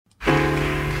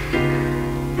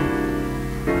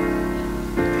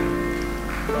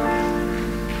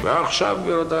ועכשיו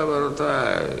גבירותיי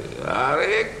ורבותיי,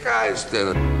 אריק איינשטיין.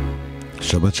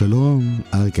 שבת שלום,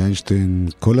 אריק איינשטיין,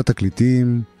 כל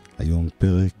התקליטים, היום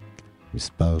פרק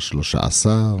מספר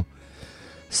 13,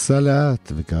 סע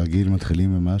לאט, וכרגיל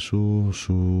מתחילים במשהו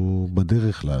שהוא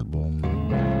בדרך לאלבום.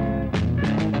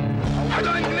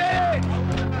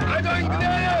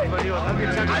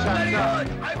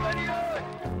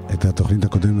 את התוכנית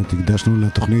הקודמת הקדשנו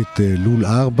לתוכנית לול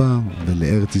 4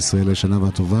 ולארץ ישראל השנה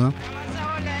והטובה.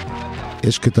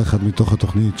 יש קטע אחד מתוך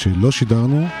התוכנית שלא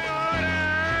שידרנו,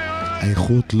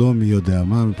 האיכות לא מי יודע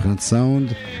מה מבחינת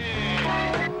סאונד,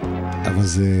 אבל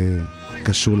זה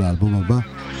קשור לאלבום הבא.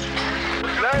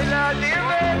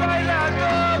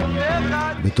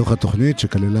 בתוך התוכנית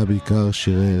שכללה בעיקר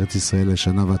שירי ארץ ישראל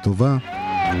השנה והטובה,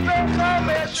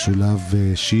 שולב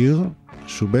שיר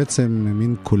שהוא בעצם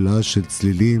מין קולאז' של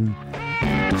צלילים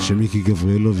שמיקי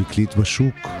גבריאלוב הקליט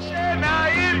בשוק,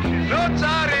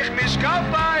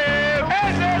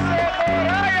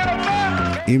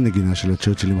 עם נגינה של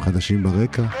הצ'רצ'ילים החדשים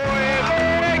ברקע.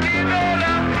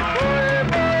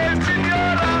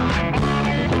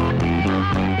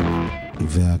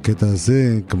 והקטע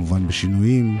הזה כמובן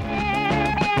בשינויים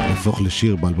יהפוך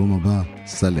לשיר באלבום הבא,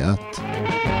 סע לאט.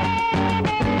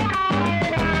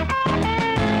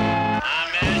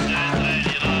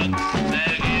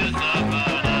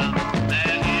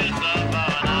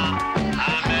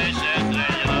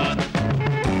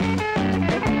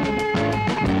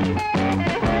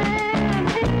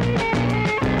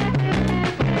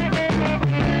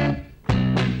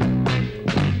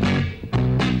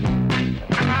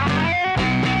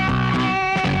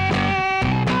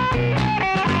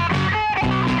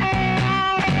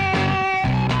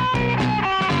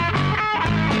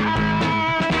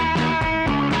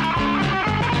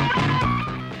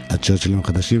 הצ'רצ'ילים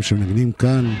החדשים שמנגנים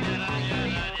כאן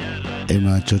הם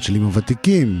הצ'רצ'ילים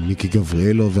הוותיקים, מיקי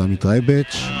גבריאלוב ועמית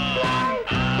רייבץ',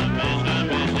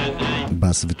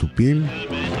 בס וטופים.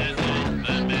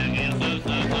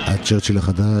 הצ'רצ'יל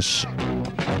החדש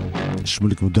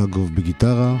שמוליק מודגוב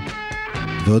בגיטרה,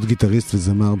 ועוד גיטריסט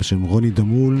וזמר בשם רוני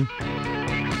דמול.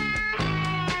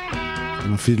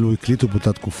 הם אפילו הקליטו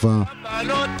באותה תקופה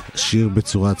שיר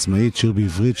בצורה עצמאית, שיר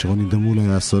בעברית שרוני דמול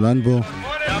היה סולן בו.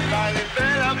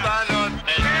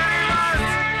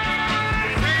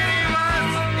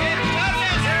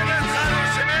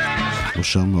 הוא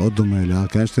שר מאוד דומה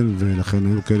לאריק איינשטיין, ולכן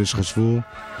היו כאלה שחשבו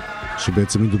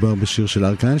שבעצם מדובר בשיר של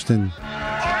אריק איינשטיין,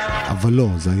 אבל לא,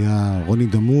 זה היה רוני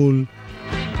דמול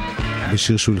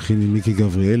בשיר שהוא הלחין עם מיקי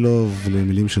גבריאלוב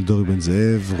למילים של דורי בן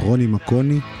זאב, רוני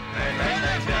מקוני.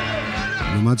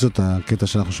 לעומת זאת, הקטע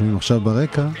שאנחנו שומעים עכשיו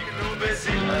ברקע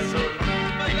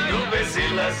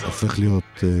הופך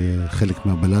להיות חלק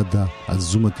מהבלדה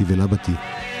הזומתי ולבתי.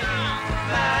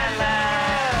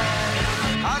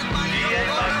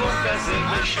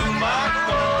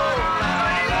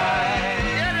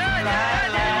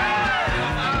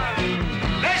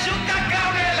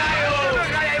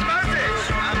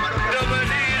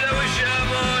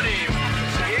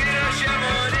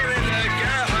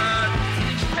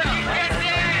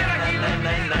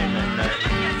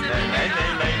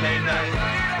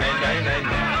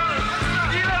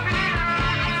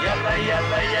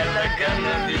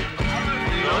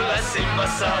 לא לשים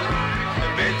בשר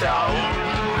בטעות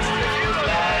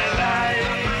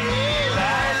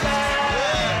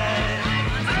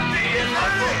תהיה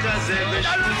מקום כזה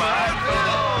בשום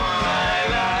מקום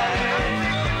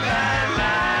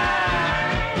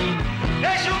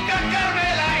לשוק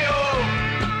הכרמל היום.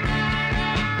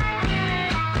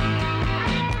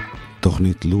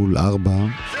 תוכנית לול 4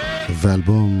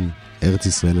 ואלבום ארץ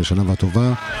ישראל השנה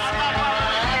והטובה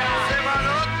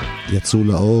יצאו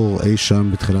לאור אי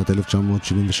שם בתחילת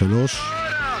 1973.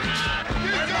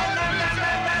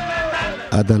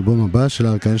 עד האלבום הבא של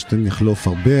אריק איינשטיין יחלוף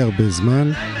הרבה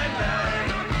זמן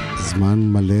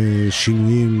מלא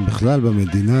שינויים בכלל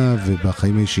במדינה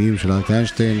ובחיים האישיים של אריק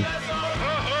איינשטיין,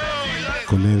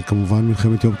 כולל כמובן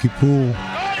מלחמת יום כיפור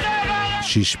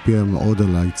שהשפיע מאוד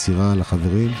על היצירה, על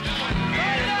החברים,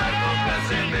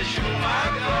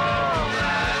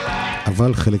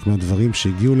 אבל חלק מהדברים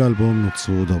שהגיעו לאלבום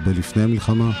נוצרו עוד הרבה לפני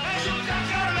המלחמה,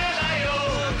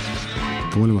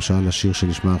 כמו למשל השיר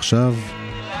שנשמע עכשיו.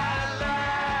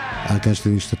 אריק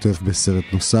איינשטיין השתתף בסרט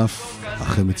נוסף,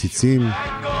 אחרי מציצים,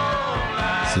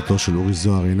 סרטו של אורי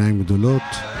זוהר, עיניים גדולות,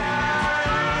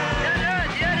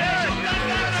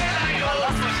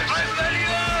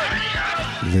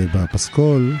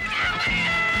 ובפסקול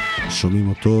שומעים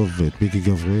אותו ואת מיקי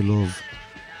גבריאלוב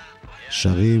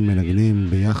שרים, מנגנים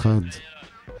ביחד,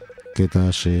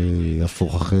 קטע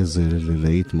שיהפוך אחרי זה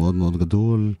ללהיט מאוד מאוד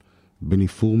גדול, בני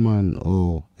פורמן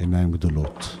או עיניים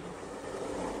גדולות.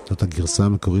 זאת הגרסה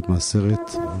המקורית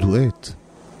מהסרט דואט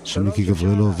של מיקי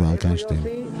גבריאלו ואריק איינשטיין.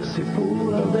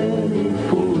 סיפור על בני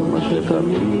פורמן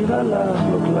שתמיד הלך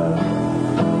לו כלל,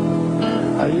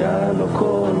 היה לו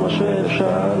כל מה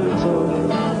שאפשר לרצות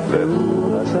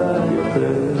והוא רצה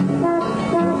יותר.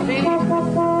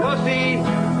 יוסי!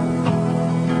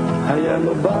 היה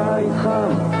לו בית חם,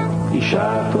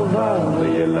 אישה טובה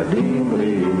וילדים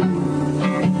בריאים,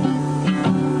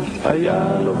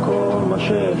 היה לו כל מה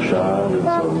שאפשר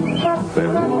לרצות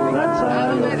והוא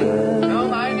רצה יותר. נו,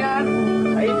 מה העניין?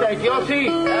 היית את יוסי?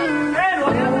 כן, הוא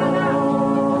היה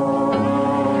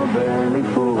בני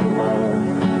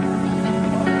פורמן,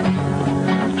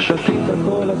 שתית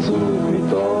הכל עצוב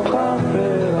מתוך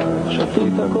הפרח,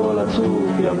 שתית הכל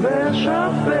עצוב יבש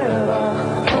הפרח.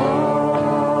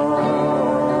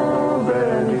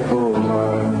 בני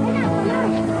פורמן,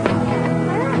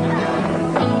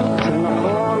 זה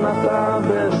נכון אתה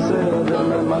בסדר,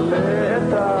 ממלא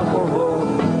את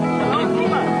החובות,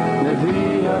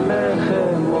 מביא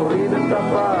הלחם, מוריד את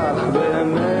הפח,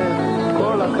 באמת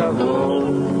כל הכבוד.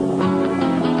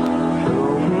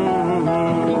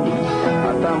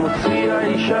 אתה מוציא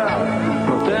האישה,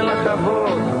 נותן לה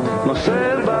כבוד,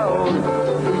 נושא בעול,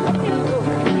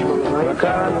 רק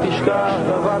אל תשכח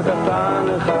דבר קטן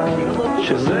אחד,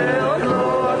 שזה עוד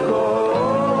לא הכל.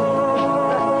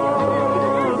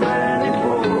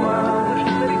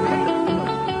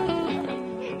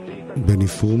 בני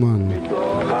פורמן, בני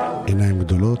פורמן, עיניים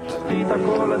גדולות.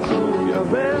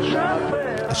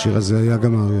 השיר הזה היה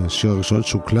גם השיר הראשון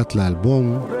שהוקלט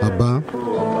לאלבום הבא,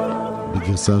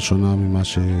 בגרסה שונה ממה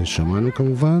ששמענו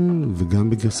כמובן, וגם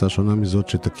בגרסה שונה מזאת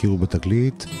שתכירו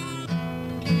בתקליט.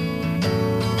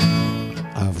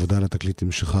 העבודה על התקליט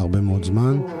המשיכה הרבה מאוד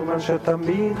זמן,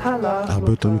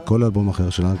 הרבה יותר מכל אלבום אחר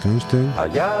של אריק איינשטיין,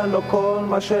 היה לו כל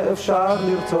מה שאפשר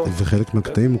לרצות, וחלק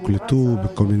מהקטעים הוקלטו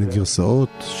בכל מיני גרסאות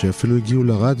שאפילו הגיעו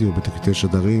לרדיו בתקליטי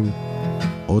שדרים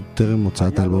עוד טרם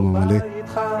הוצאת האלבום המלא.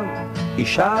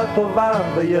 אישה טובה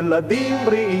וילדים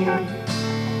בריאים,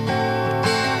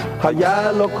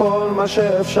 היה לו כל מה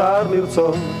שאפשר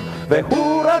לרצות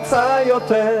והוא רצה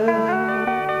יותר.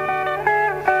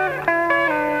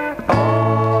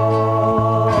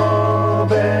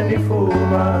 בני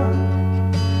פורמן,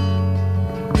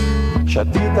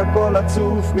 שתית הכל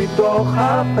עצוב מתוך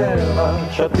הפרח,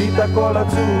 שתית הכל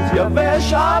עצוב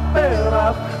יבש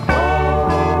הפרח.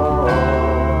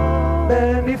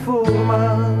 בני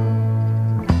פורמן,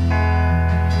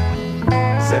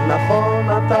 זה נכון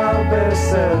אתה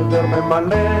בסדר,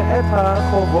 ממלא את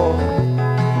החובות,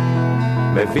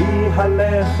 מביא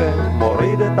הלחם,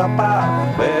 מוריד את הפח,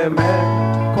 באמת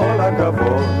כל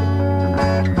הכבוד.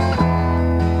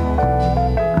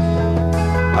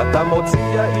 אתה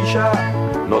מוציא האישה,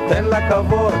 נותן לה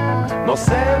כבוד,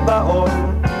 נושא בעול,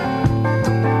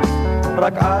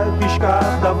 רק אל תשכח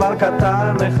דבר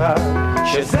קטן אחד,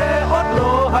 שזה עוד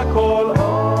לא הכל.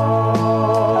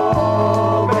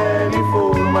 בני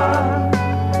פורמן,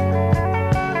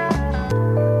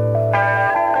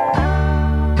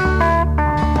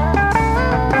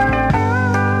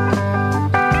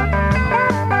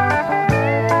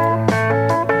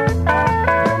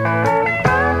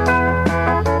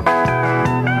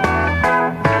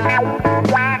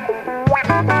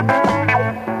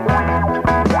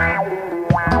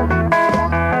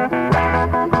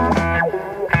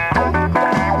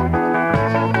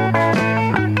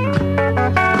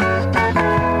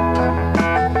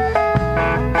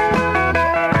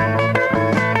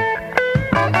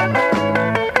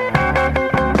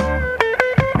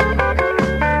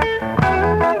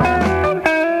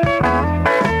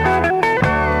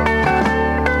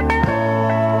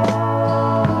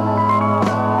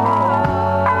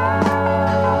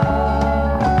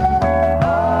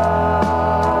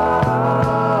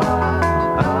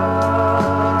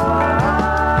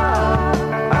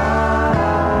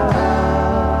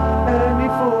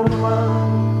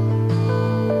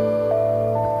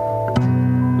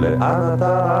 לאן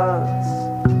אתה רץ?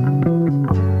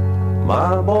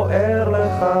 מה בוער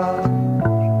לך?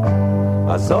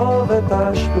 עזוב את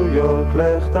השטויות,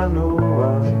 לך תנוע,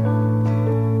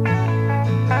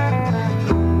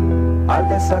 אל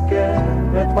תסכן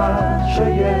את מה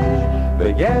שיש,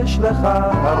 ויש לך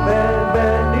הרבה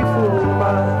בני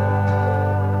פורמן.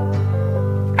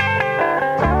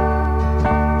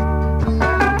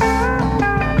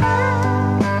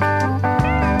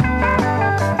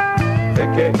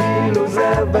 וכאילו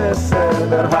זה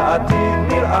בסדר, העתיד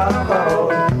נראה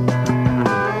ורוד,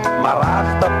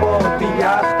 מרחת פה,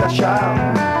 טייחת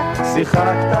שם,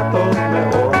 שיחקת טוב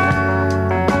מאוד.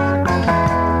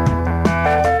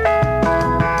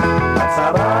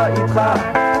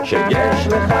 שיש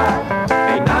לך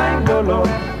עיניים גדולות,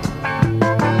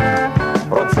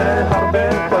 רוצה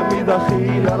הרבה, תמיד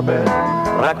הכי הרבה,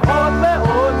 רק עוד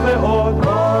ועוד ועוד.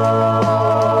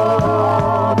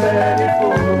 בני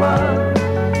פורמן,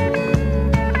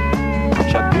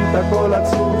 שתית הכל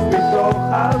עצוב מתוך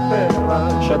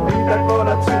הפרח, שתית הכל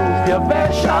עצוב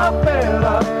יבש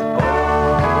הפרח.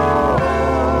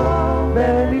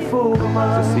 בני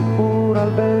פורמן, זה סיפור על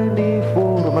בני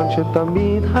פורמן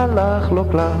שתמיד הלך לו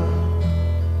כלל,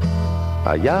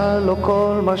 היה לו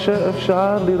כל מה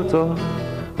שאפשר לרצות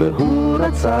והוא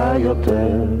רצה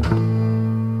יותר.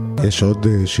 יש עוד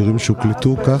שירים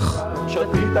שהוקלטו כך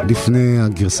לפני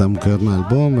הגרסה המוקרת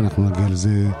מהאלבום, אנחנו נגיע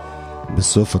לזה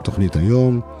בסוף התוכנית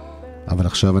היום, אבל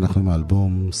עכשיו אנחנו עם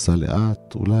האלבום סע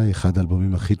לאט, אולי אחד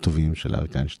האלבומים הכי טובים של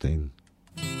אריק איינשטיין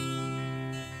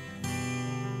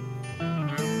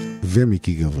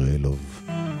ומיקי גבריאלוב.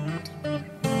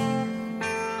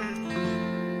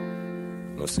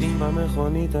 נוסעים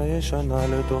במכונית הישנה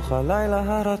לתוך הלילה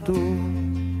הרטוב,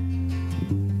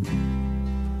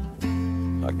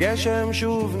 הגשם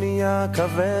שוב נהיה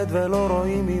כבד ולא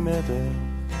רואים ממטר,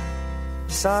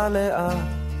 סע לאט.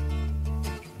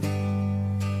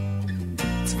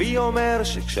 צבי אומר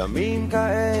שגשמים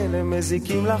כאלה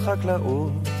מזיקים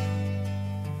לחקלאות,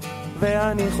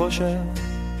 ואני חושב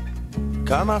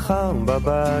כמה חם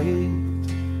בבית,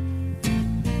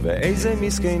 ואיזה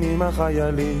מסכנים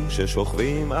החיילים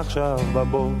ששוכבים עכשיו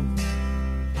בבור.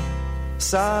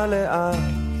 סע לאט,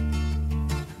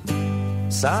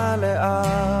 סע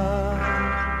לאט.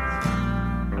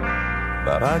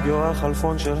 ברדיו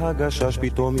החלפון של הגשש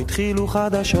פתאום התחילו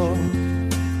חדשות,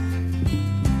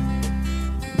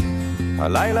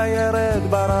 הלילה ירד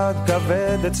ברד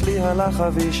כבד, אצלי הלך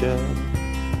אבישר.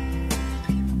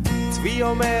 צבי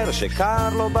אומר שקר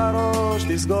לו בראש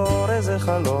לסגור איזה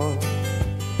חלון,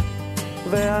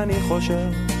 ואני חושב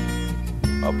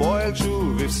הפועל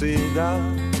שוב הפסידה,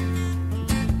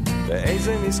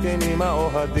 ואיזה מסכנים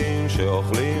האוהדים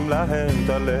שאוכלים להם את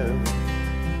הלב.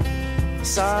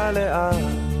 סע לאט,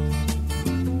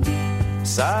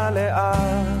 סע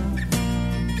לאט,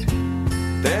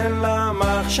 תן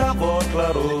למחשבות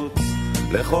לרוץ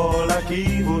לכל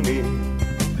הכיוונים,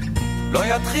 לא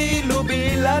יתחילו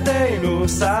בלעדינו.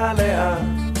 סע לאט,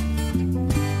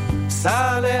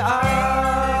 סע לאט.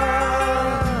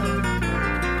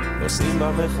 נוסעים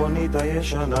במכונית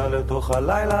הישנה לתוך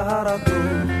הלילה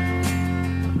הרטוב,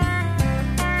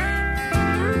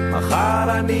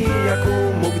 מחר אני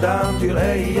יקום מוקדם,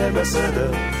 תראה יהיה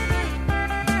בסדר.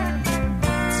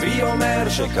 צבי אומר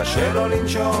שקשה לו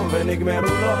לנשום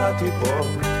ונגמרו לו הטיפות,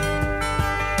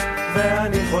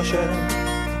 ואני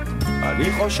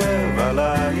חושב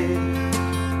עליי,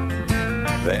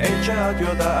 ואין שאת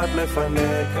יודעת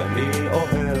לפנק, אני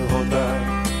אוהב אותה.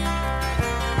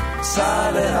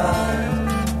 סע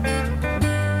לאט,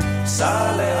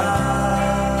 סע לאט.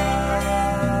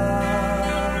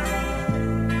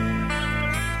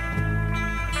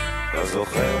 אתה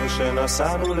זוכר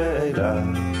שנסענו לאילת,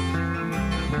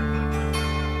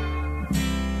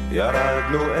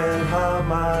 ירדנו אל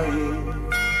המים,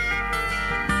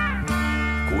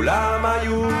 כולם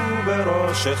היו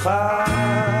בראש אחד,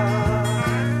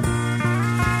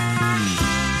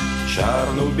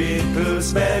 שרנו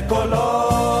ביטלס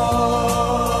בקולות,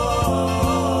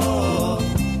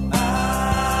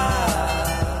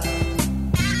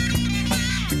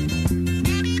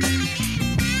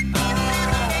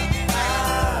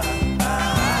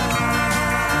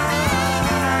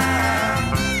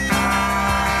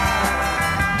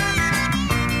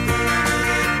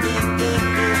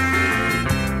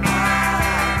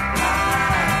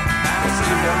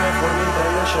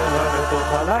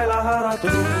 הלילה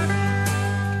הרטוב,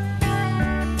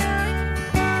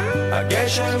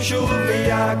 הגשם שוב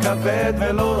נהיה כבד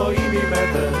ולא רואים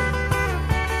ממטר.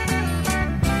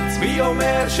 צבי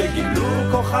אומר שגילו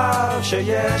כוכב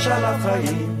שיש עליו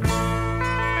חיים,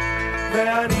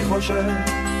 ואני חושב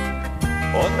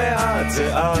עוד מעט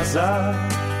זה עזה,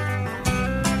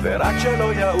 ורק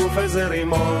שלא יעוף איזה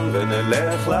רימון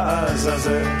ונלך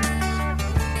לעזאזל.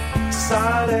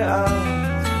 סע לאט,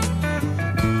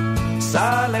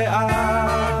 סע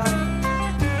לאט,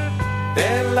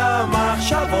 תן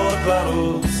למחשבות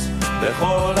לרוץ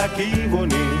לכל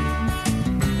הכיוונים,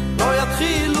 לא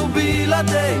יתחילו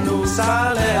בלעדינו.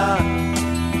 סע לאט,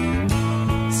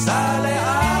 סע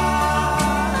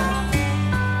לאט,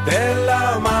 תן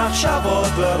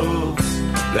למחשבות לרוץ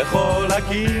לכל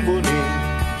הכיוונים,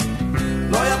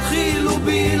 לא יתחילו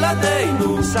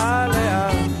בלעדינו. סע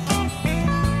לאט,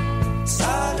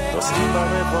 נוסעים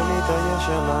במכונית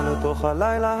הישנה לתוך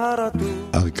הלילה הרטוב.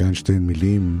 אריק איינשטיין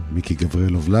מילים, מיקי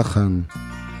גבריאלוב לחן,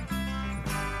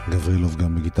 גבריאלוב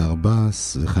גם בגיטר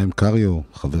בס, וחיים קריו,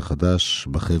 חבר חדש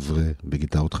בחבר'ה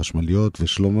בגיטרות חשמליות,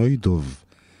 ושלמה אידוב,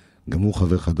 גם הוא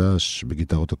חבר חדש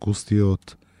בגיטרות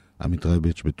אקוסטיות, עמית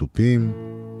רייבץ' בטופים,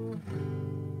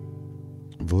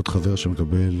 ועוד חבר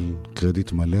שמקבל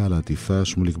קרדיט מלא על העטיפה,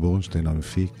 שמוליק בורנשטיין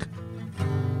המפיק.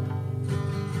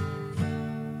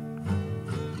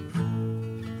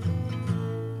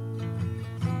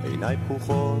 עיניי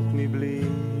פקוחות מבלי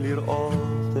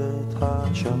לראות את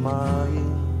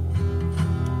השמיים,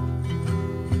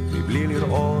 מבלי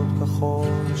לראות כחול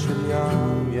של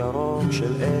ים, ירוק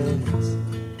של עץ,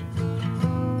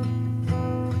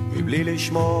 מבלי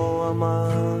לשמוע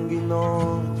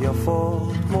מנגינות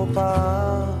יפות כמו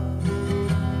פעם,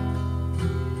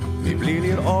 מבלי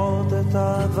לראות את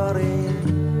הדברים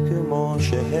כמו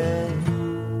שהם.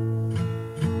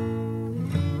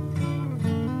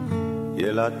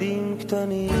 ילדים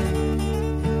קטנים,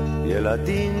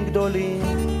 ילדים גדולים,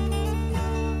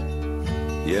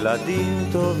 ילדים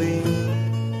טובים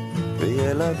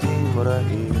וילדים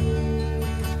רעים.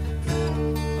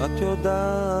 את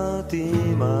יודעת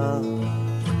אמא,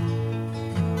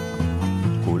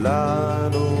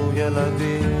 כולנו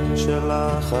ילדים של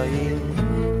החיים.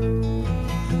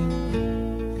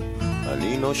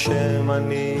 אני נושם,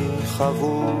 אני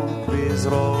חבוק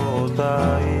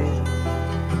בזרועותיי,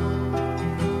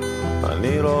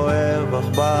 אני רואה בך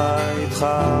בית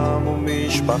חם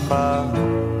ומשפחה,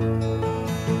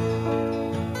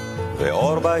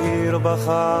 ואור בהיר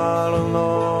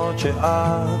בחלונות שאת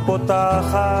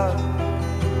פותחת.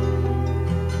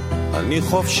 אני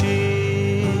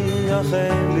חופשי, אך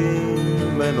אין לי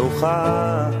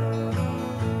מנוחה.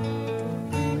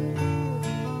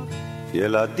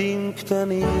 ילדים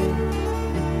קטנים,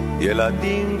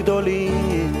 ילדים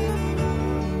גדולים,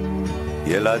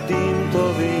 ילדים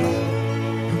טובים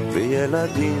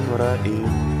וילדים רעים.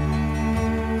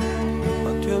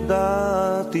 את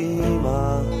יודעת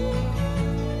אמא,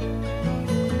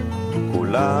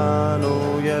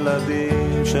 כולנו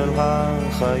ילדים של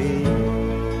החיים.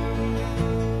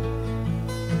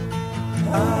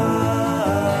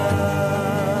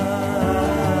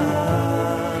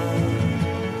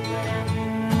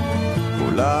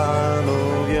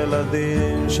 כולנו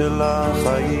ילדים של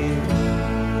החיים.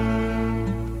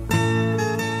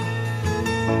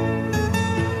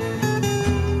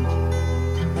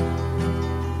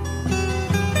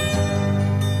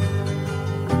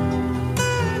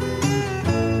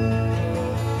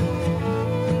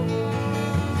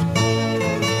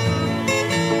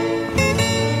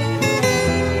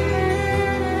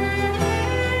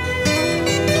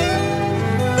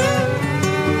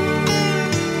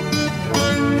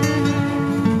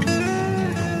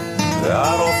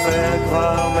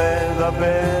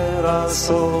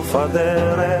 סוף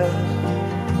הדרך,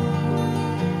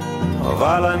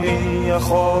 אבל אני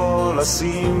יכול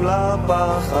לשים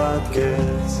לפחד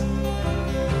קץ.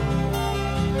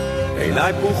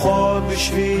 עיניי פקוחות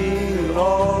בשביל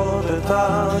לראות את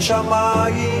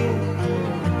השמיים,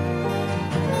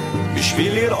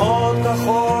 בשביל לראות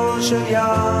כחול של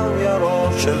ים,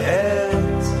 ירוק של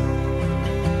עץ.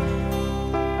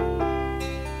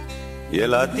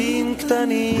 ילדים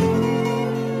קטנים,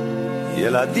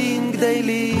 ילדים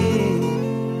גדלים,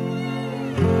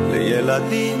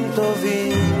 לילדים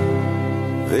טובים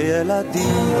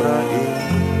וילדים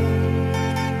רעים.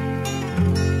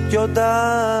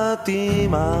 יודעת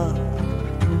אמא,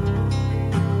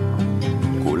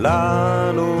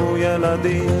 כולנו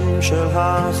ילדים של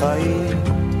החיים.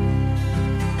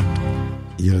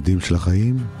 ילדים של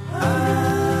החיים.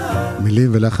 מילים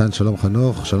ולחן שלום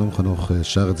חנוך. שלום חנוך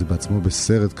שר את זה בעצמו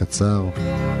בסרט קצר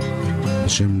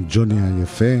בשם ג'וני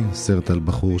היפה, סרט על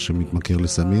בחור שמתמכר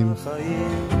לסמים.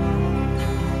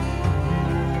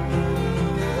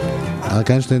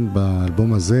 אריק איינשטיין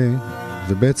באלבום הזה,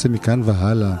 ובעצם מכאן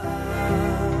והלאה,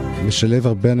 משלב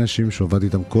הרבה אנשים שעובד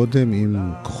איתם קודם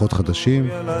עם כוחות חדשים,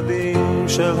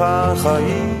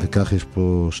 וכך יש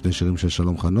פה שני שירים של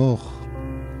שלום חנוך,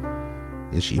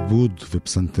 יש עיבוד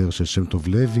ופסנתר של שם טוב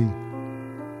לוי,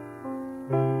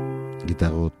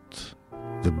 גיטרות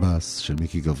ובאס של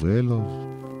מיקי גבריאלוב,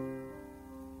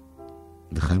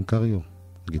 וחיים קריו,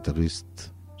 גיטריסט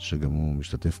שגם הוא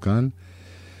משתתף כאן.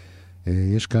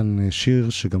 יש כאן שיר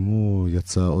שגם הוא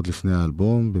יצא עוד לפני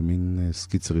האלבום במין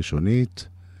סקיצה ראשונית,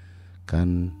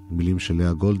 כאן מילים של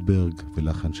לאה גולדברג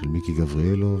ולחן של מיקי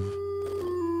גבריאלוב,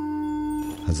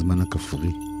 הזמן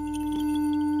הכפרי.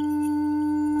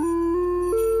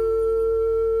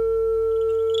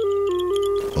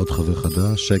 עוד חבר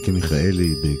חדש, שייקה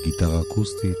מיכאלי בגיטרה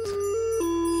אקוסטית,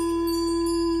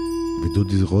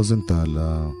 ודודי רוזנטל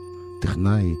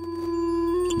הטכנאי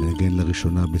מנגן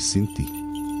לראשונה בסינטי.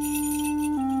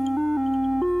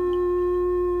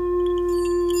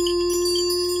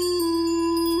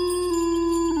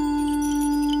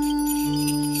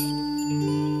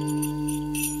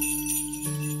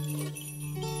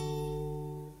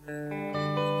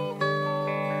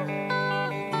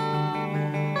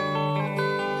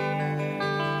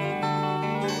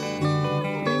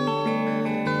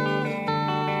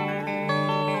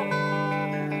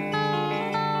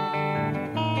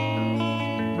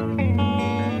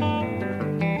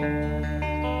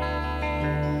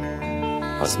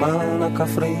 הזמן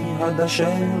הכפרי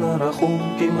הדשן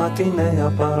הרחום כמעט הנה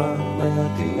הפרה,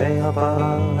 הנה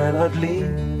הפרה אל הדלי.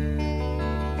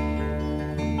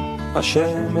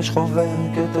 השמש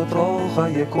חובקת את רוח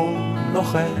היקום,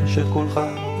 לוחש את כולך,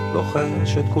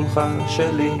 לוחש את כולך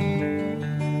שלי.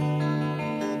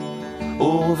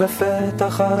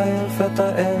 ובפתח הרפת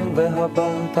האם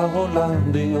והבת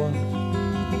ההולנדיות,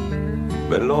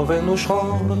 בלובן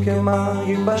ושחור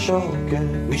כמים בשוקת,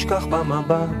 נשכח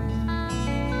במבט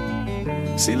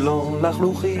סילון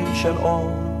לחלוכי של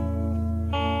אור.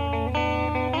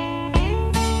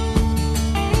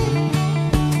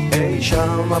 אי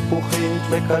שם הפוכית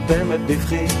מקדמת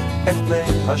בבכי את פני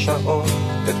השעות,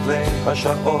 את פני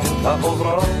השעות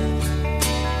העוברות.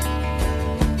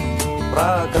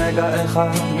 רק רגע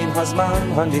אחד מן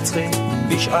הזמן הנצחי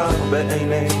נשאר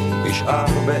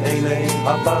בעיני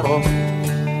הפרות.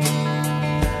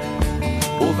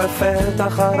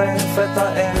 ובפתח הרפת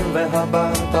האם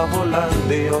והבת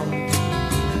ההולנדיות,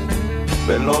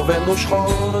 בלובן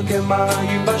ושחור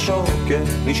כמים בשוקת,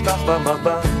 נשכח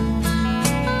במבט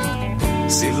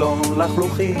סילון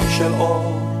לחלוכי של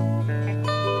אור.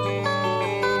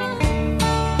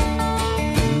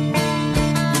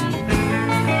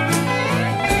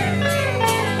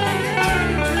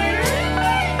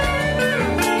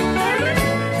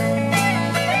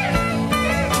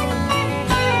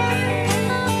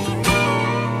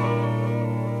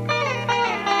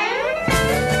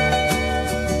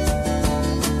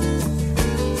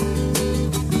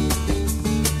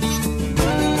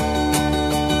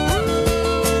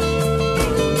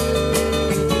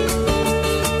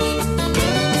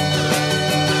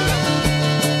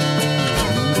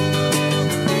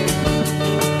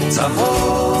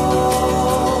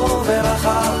 צהוב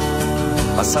ורחב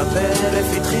השדה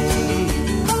לפתחי,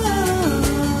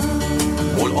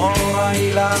 מול אור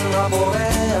האילן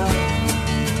הבורח,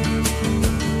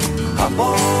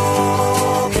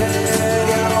 הבוקר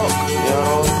ירוק,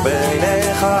 ירוק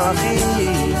בעיניך אחי,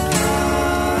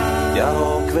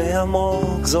 ירוק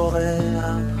ועמוק זורח.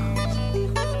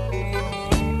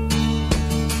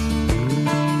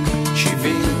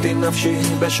 שיוויתי נפשי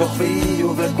בשוכבי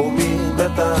ובקומי,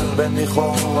 בטל בין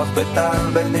ניחוח,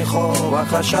 בטל בין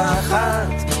ניחוח השחת,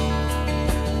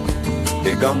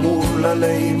 כגמול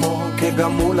עלימו,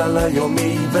 כגמול על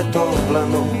היומי, וטוב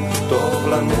לנו, טוב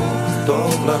לנו,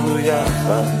 טוב לנו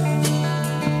יחד,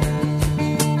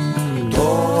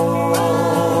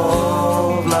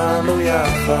 טוב לנו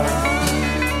יחד,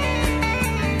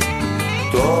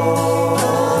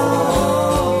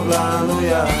 טוב לנו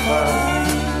יחד,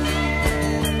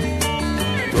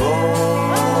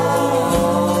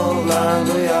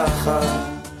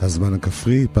 הזמן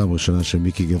הכפרי, פעם ראשונה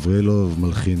שמיקי גבריאלוב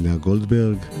מלחין לאה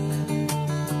גולדברג,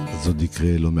 אז עוד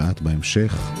יקרה לא מעט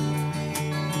בהמשך.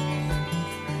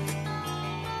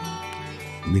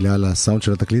 מילה על הסאונד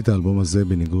של התקליט, האלבום הזה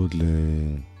בניגוד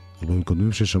לאלבומים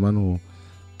קודמים ששמענו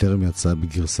טרם יצא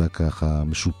בגרסה ככה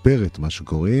משופרת מה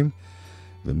שקוראים,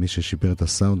 ומי ששיפר את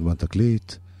הסאונד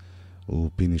מהתקליט הוא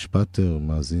פיני שפטר,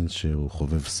 מאזין שהוא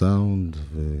חובב סאונד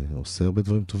ועושה הרבה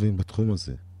דברים טובים בתחום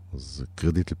הזה, אז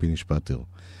קרדיט לפיני שפטר.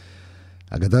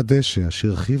 אגדת דשא,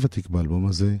 השיר הכי ותיק באלבום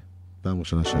הזה, פעם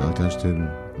ראשונה שאריק איינשטיין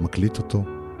מקליט אותו.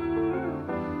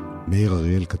 מאיר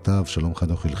אריאל כתב, שלום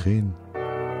חנוך הלחין,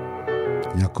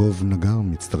 יעקב נגר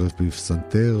מצטרף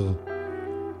בפסנתר.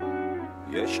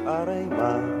 יש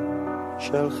ערימה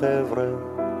של חבר'ה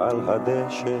על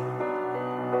הדשא,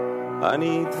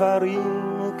 אני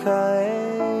דברים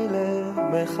כאלה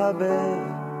מחבר,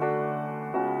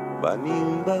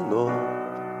 בנים בנות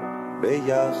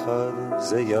ביחד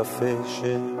זה יפה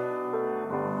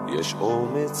שיש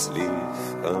אומץ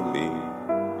לפעמים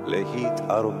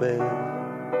להתערבב,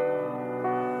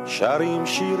 שרים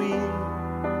שירים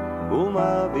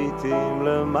ומביטים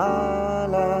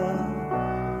למעלה,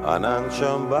 ענן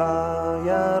שם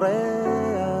בירח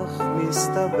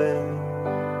מסתבר,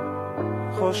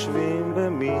 חושבים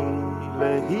במי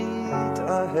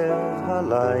להתאהב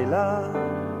הלילה,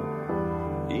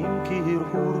 אם כי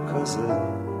הרהור כזה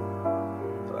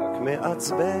רק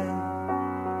מעצבן.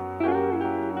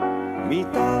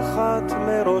 מתחת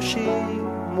לראשי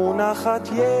מונחת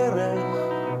ירח,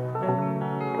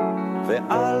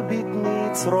 ועל בטני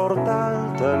צרור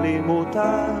טלטלי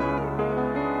מוטל,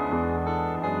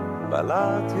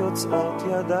 בלט יוצאות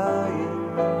ידיים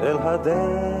אל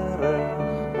הדרך,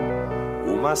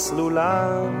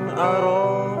 ומסלולן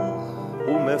ארוך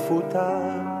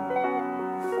ומפותל,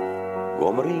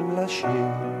 גומרים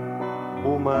לשיר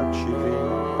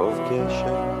ומקשיבים רוב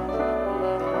קשר,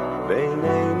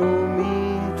 בינינו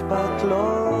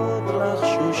מתפתלות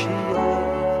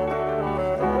לחשושיות,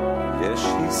 יש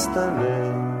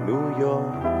הסתננויות להיות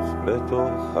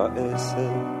בתוך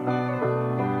העשר,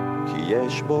 כי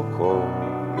יש בו כל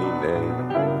מיני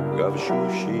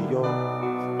גבשושיות,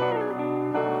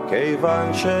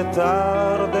 כיוון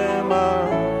שתרדמה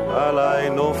עליי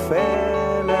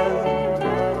נופלת,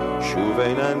 שוב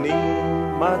אינני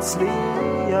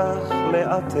מצליח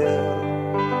לאתר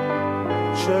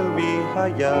של מי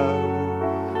היה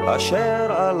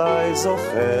אשר עליי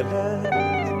זוחלת,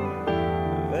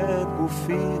 ואת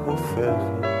גופי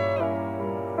הופכת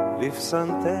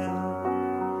לפסנתר.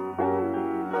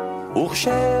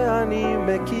 וכשאני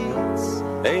מקיץ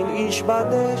אין איש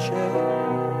בדשא,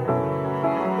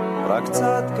 רק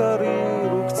קצת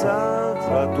קריר וקצת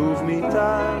רטוב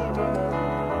מטל,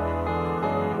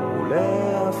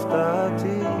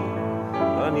 ולהפתעתי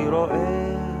אני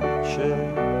רואה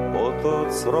שאותו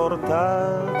צרור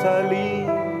טלטלי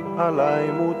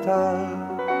עליי מוטל.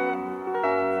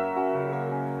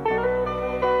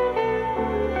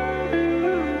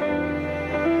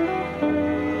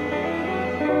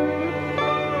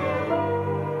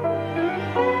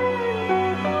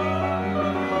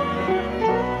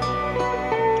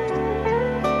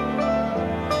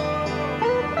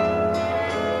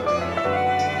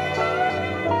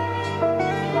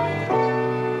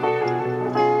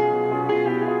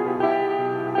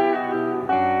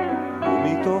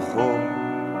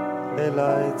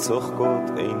 צוחקות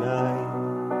עיניי,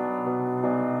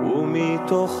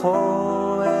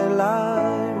 ומתוכו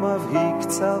אליי מבהיק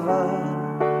צבא.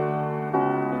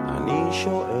 אני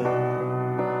שואל,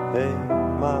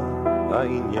 מה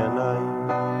הענייניי?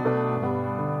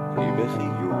 היא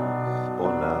בחיוך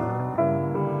עונה,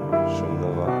 שום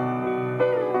דבר.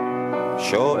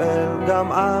 שואל,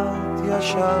 גם את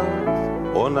ישנת?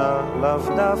 עונה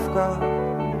לאו דווקא,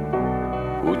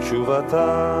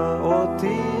 ותשובתה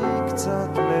אותי קצת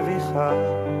מביכה.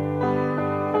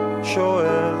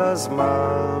 שואל, אז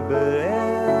מה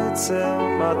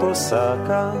בעצם את עושה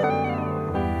כאן?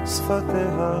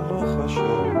 שפתיה לא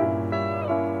חשוב,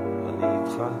 אני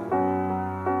איתך.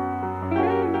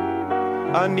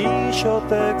 אני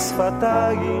שותק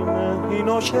שפתיים, היא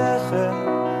נושכת.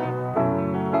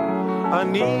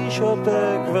 אני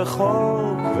שותק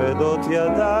וחוק כבדות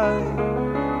ידיי,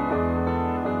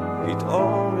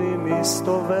 פתאום היא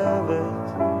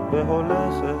מסתובבת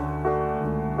והולכת,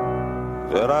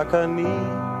 ורק אני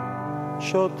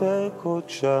שותק עוד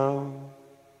שם.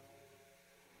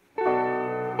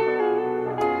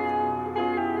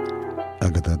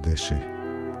 אגדת דשא,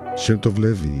 שם טוב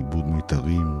לוי, עיבוד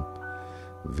מיתרים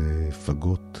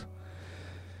ופגות.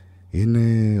 הנה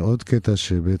עוד קטע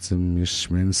שבעצם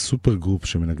יש מעין סופר גרופ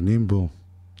שמנגנים בו,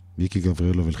 מיקי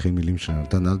גבריאלוב ולחין מילים של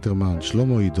נתן אלתרמן,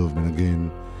 שלמה עידוב מנגן,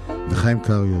 וחיים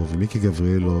קריוב ומיקי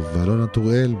גבריאלוב ואלונה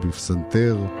טוראל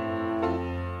בפסנתר,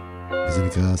 וזה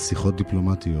נקרא שיחות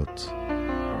דיפלומטיות.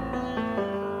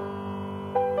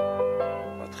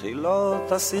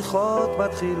 מתחילות השיחות,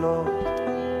 מתחילות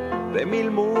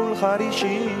במלמול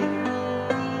חרישי,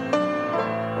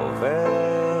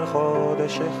 עובר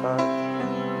חודש אחד,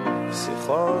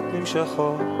 שיחות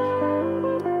נמשכות,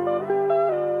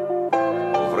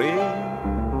 עוברים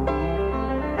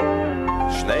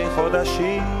 2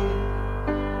 חודשים,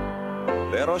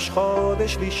 בראש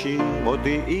חודש שלישי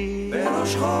מודיעים,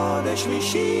 בראש חודש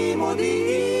שלישי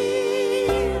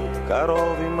מודיעים,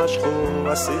 קרוב יימשכו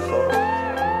השיחות,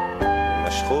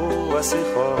 יימשכו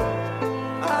השיחות.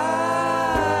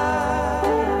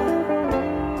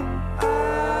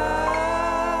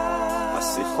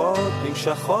 השיחות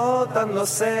נמשכות,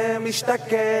 הנושא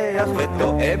משתכח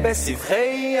וטועה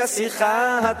בסבכי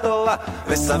השיחה הטובה,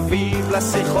 וסביב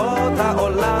לשיחות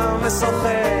העולם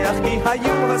משוחח, כי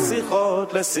היו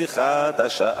השיחות לשיחת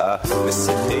השעה.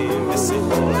 משיחים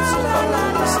ושיחות,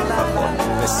 שוחחו שיחחות,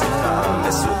 ושיחה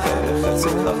משוחחת,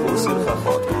 שוחחו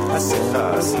שיחחות,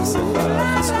 השיחה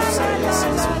סכסכה, חסכוסי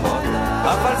סכסוכות,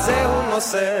 אבל זהו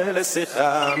נושא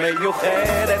לשיחה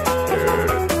מיוחדת,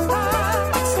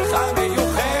 שיחה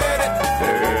מיוחדת,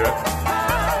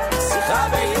 שיחה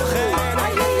מיוחדת.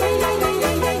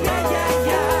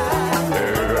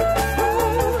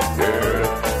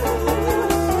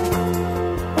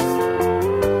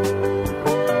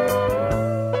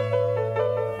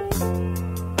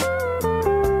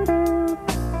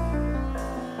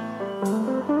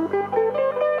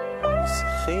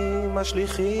 שיחים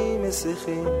משליחים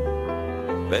משיחים,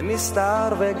 ונסתר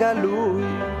וגלוי,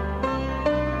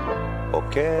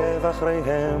 עוקב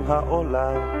אחריהם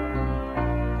העולם,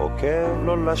 עוקב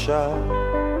לא לשווא,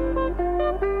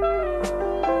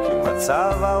 כי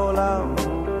מצב העולם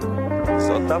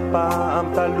זאת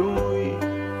הפעם תלוי,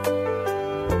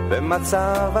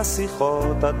 במצב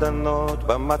השיחות הדנות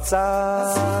במצב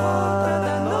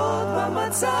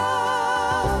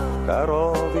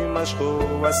קרוב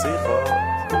יימשכו השיחות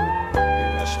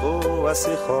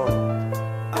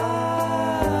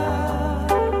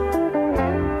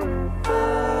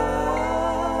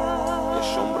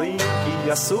יש אומרים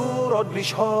כי אסור עוד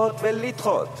לשהות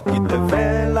ולדחות כי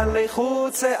תבל עלי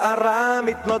חוץ שערה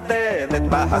מתנודדת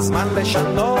בא הזמן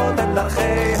לשנות את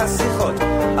דרכי השיחות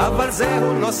אבל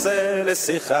זהו נושא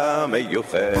לשיחה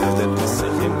מיוחדת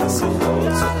לשיחים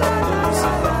לשיחות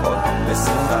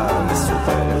לשיחה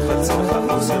מסופרת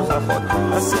סרחחות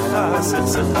השיחה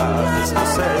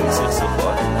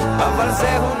סרחחות אבל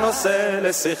זהו נושא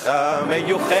לשיחה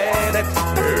מיוחדת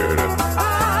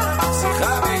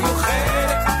שיחה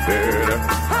מיוחדת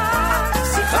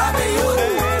שיחה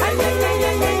מיוחדת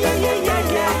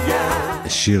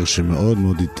שיר שמאוד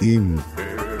מאוד התאים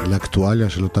לאקטואליה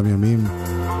של אותם ימים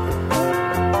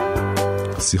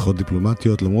שיחות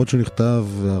דיפלומטיות למרות שהוא נכתב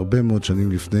הרבה מאוד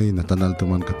שנים לפני נתן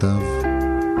אלתרמן כתב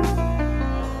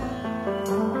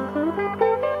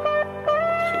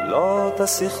מתחילות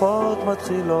השיחות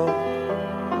מתחילות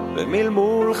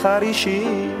במלמול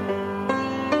חרישי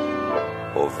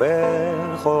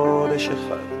עובר חודש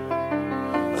אחד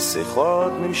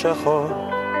השיחות נמשכות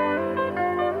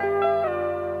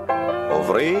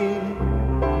עוברים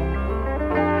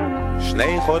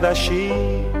 2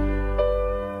 חודשים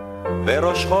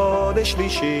וראש חודש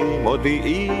שלישי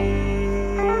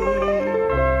מודיעים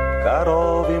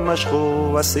קרוב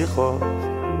יימשכו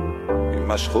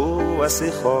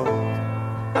השיחות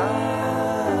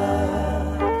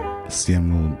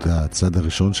סיימנו את הצד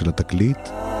הראשון של התקליט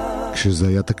כשזה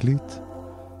היה תקליט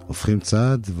הופכים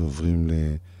צד ועוברים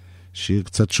לשיר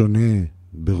קצת שונה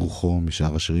ברוחו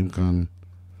משאר השירים כאן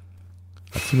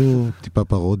אפילו טיפה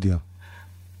פרודיה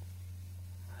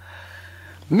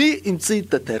מי המציא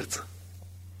את הטרצה?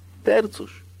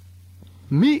 טרצוש.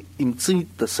 מי המציא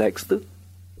את הסקסטה?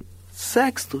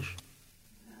 סקסטוש.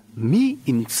 מי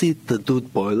המציא את הדוד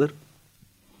בוילר?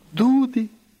 דודי.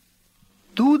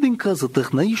 דודינקה זה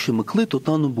טכנאי שמקליט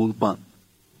אותנו באולפן.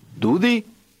 דודי?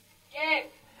 כן.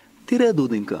 תראה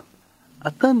דודינקה,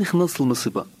 אתה נכנס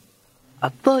למסיבה.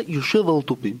 אתה יושב על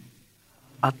טופים.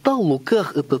 אתה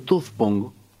לוקח את הטוף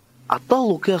פונגו. אתה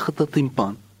לוקח את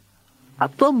הטימפן.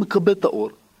 אתה מקבל את האור.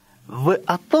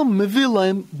 ואתה מביא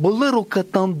להם בולרו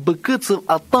קטן בקצב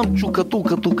אתם צ'וקטו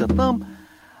קטו קטם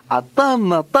אתה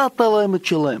נתת להם את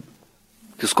שלהם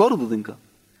תזכור דודינקה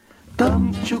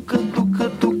תם צ'וקטו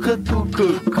קטו קטו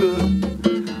קטו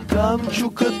תם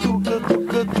צ'וקטו קטו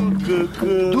קטו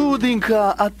קטו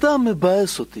דודינקה אתה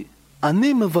מבאס אותי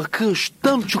אני מבקש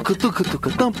תם צ'וקטו קטו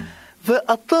קטם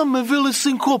ואתה מביא לי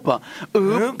סינקופה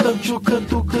תם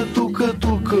צ'וקטו קטו קטו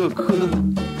קטו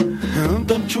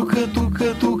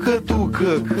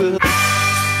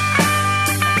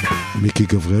מיקי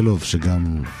גברלוב שגם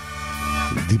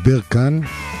דיבר כאן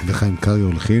וחיים קריו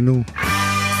הולכינו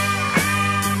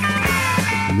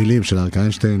מילים של אריק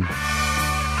איינשטיין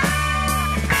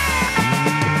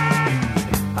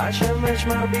השמש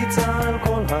מרביצה על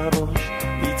כל הראש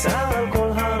ביצה על כל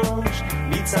הראש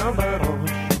ביצה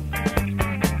בראש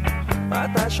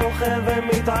אתה שוכב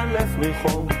ומתעלף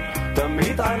מחום אתה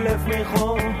מתעלף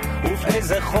מחום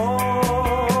ובאיזה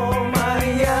חום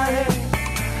איי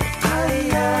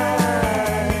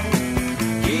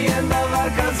כי אין דבר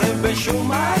כזה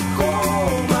בשום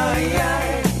מקום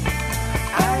איי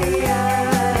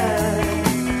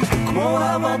כמו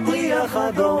המטריח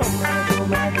אדום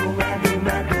אדום אדום אדום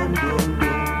אדום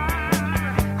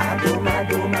אדום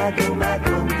אדום אדום אדום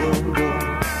אדום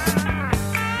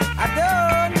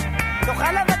אדון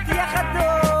תאכל אבטיח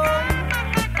אדון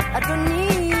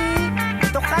אדוני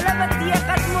תאכל אבטיח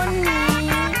אדמוני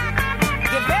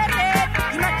גברת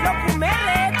אם את לא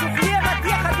קומרת תאכלי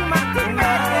אבטיח אדומה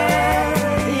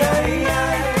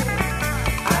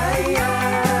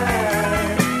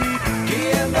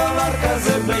כי אין דבר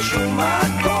כזה בשום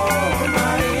מקום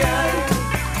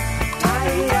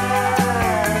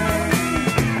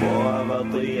כמו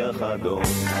אבטיח אדום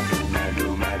אדום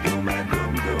אדום אדום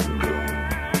אדום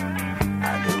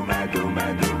אדום אדום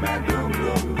אדום אדום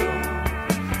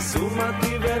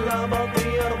זומתי ולבתי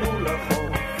ירדו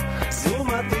לחוף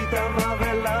זומתי תמה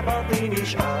ולבתי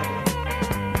נשאר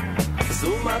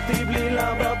זומתי בלי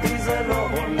לבתי זה לא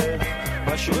הולך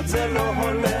פשוט זה לא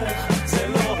הולך זה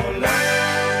לא הולך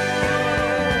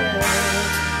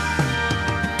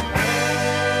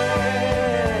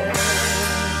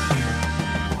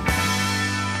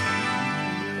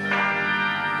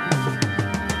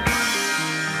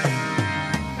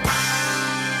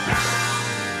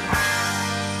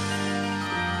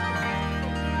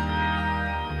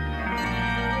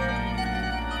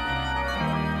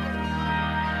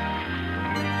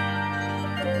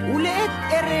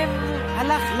בערב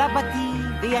הלך לבתי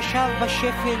וישב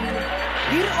בשפל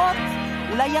לראות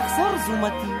אולי יחזור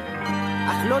זומתי,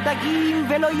 אך לא דגים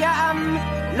ולא ים,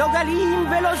 לא גלים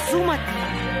ולא זומתי,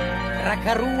 רק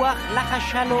הרוח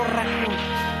לחשה לו רכות.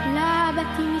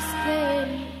 לבתי מסכן,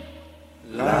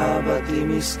 לבתי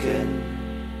מסכן,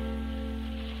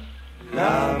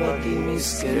 לבתי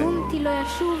מסכן, זומתי לא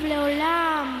ישוב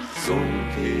לעולם,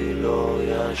 זומתי לא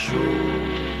ישוב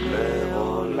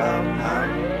לעולם.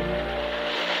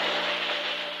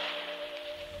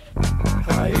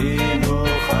 היינו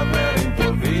חברים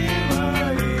טובים,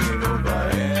 היינו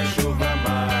באש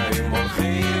ובמים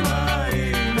הולכים,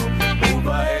 היינו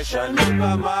ובאש אני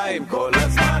במים, כל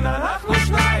הזמן אנחנו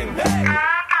שניים.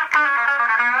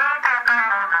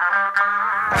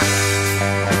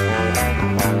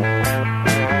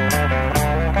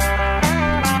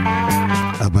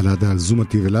 הבלדה על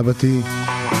זומתי ולבתי,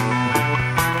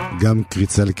 גם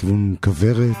קריצה לכיוון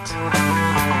כברת.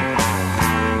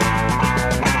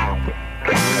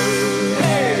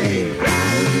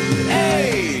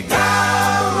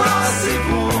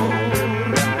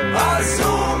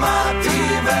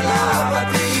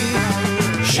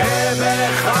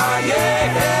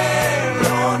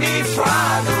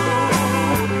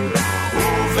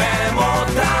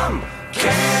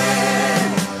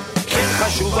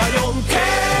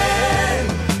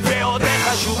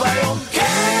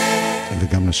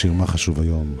 וגם לשיר מה חשוב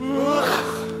היום,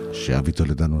 שאבי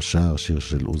תולדנו שר, שיר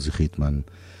של עוזי חיטמן.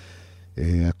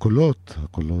 הקולות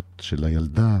של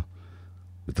הילדה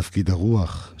בתפקיד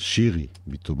הרוח, שירי,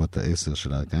 ביתו בת 10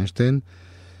 של אריק איינשטיין,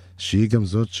 שהיא גם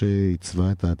זאת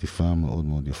שעיצבה את העטיפה המאוד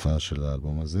מאוד יפה של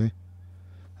האלבום הזה.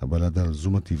 הבלדה על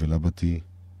זומתי ולבתי,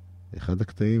 אחד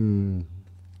הקטעים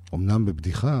אומנם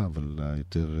בבדיחה, אבל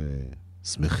יותר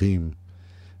שמחים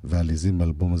ועליזים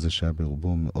באלבום הזה, שהיה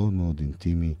ברובו מאוד מאוד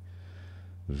אינטימי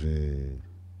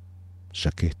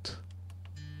ושקט.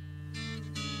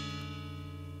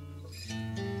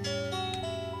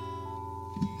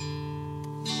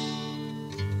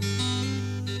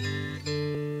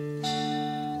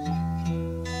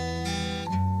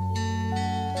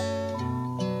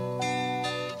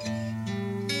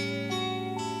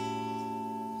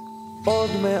 עוד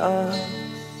מעט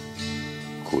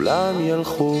כולם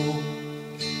ילכו,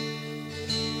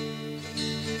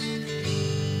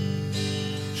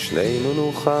 שנינו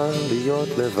נוכל להיות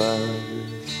לבד.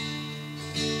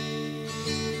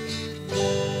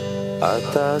 את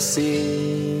תעשי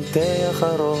תה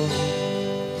אחרון,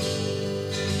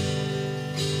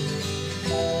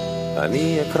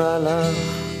 אני אקרא לך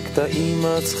קטעים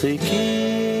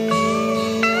מצחיקים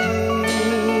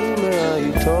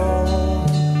מהעיתון.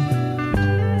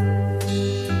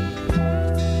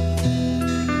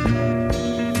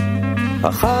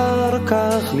 אחר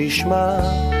כך נשמע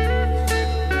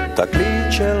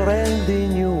תקליט של רנדי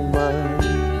ניומן,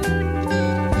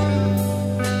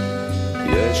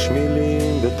 יש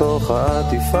מילים בתוך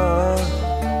העטיפה,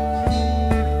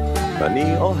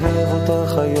 אני אוהב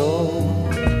אותך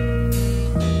היום,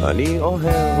 אני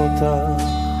אוהב אותך.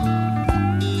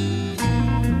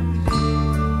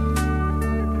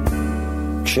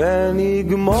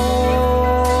 כשנגמור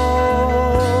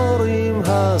עם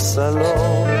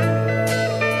הסלון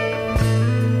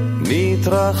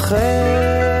נתרחץ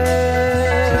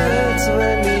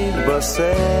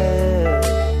ונתבשר,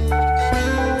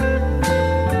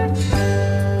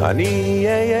 אני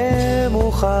אהיה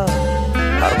מוכן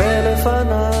הרבה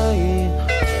לפנייך,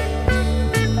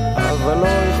 אבל לא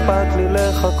אכפת לי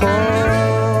לחכות,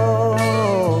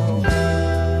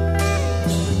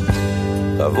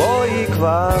 תבואי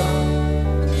כבר.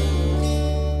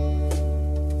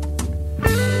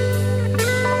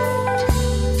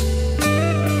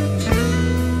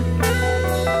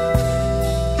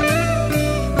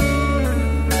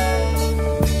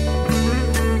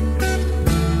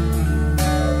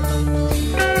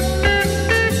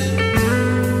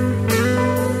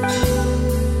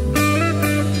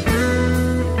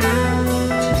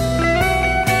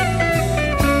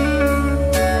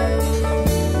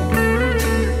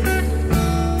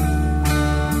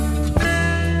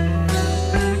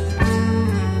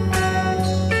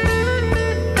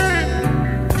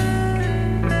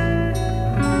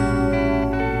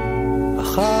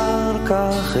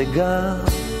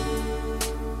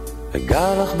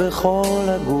 אגע לך בכל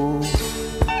הגוף,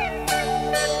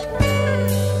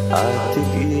 את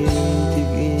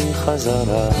תגעי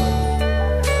חזרה,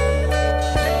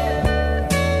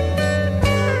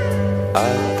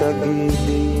 את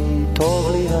תגידי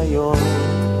טוב לי היום,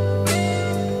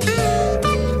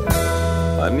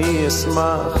 אני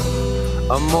אשמח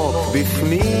עמוק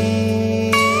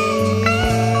בפנים,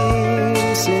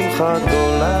 שמחה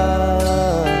גדולה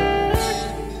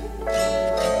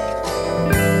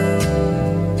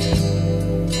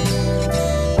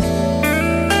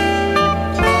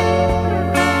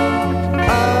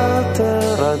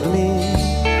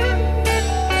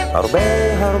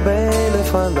הרבה הרבה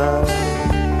לפניי,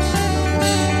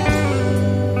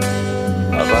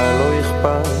 אבל לא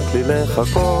אכפת לי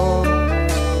לחכות,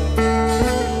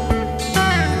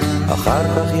 אחר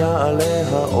כך יעלה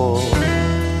האור,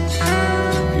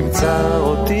 ימצא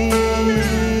אותי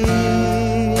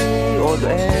עוד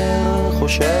ער,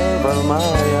 חושב על מה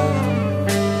היה,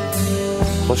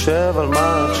 חושב על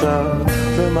מה עכשיו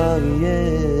ומה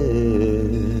יהיה.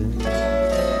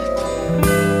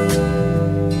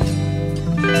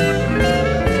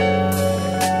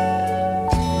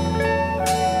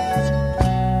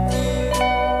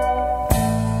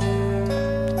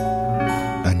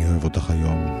 אני אוהב אותך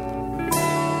היום.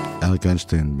 אריק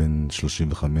איינשטיין בן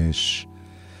 35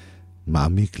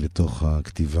 מעמיק לתוך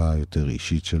הכתיבה היותר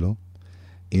אישית שלו.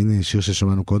 הנה שיר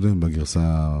ששמענו קודם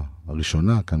בגרסה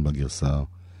הראשונה, כאן בגרסה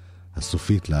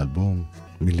הסופית לאלבום.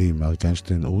 מילים אריק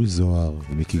איינשטיין, אורי זוהר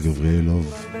ומיקי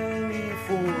גבריאלוב,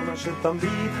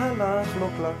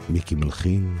 מיקי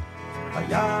מלחין.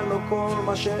 היה לו כל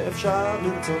מה שאפשר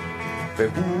לרצות,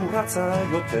 והוא רצה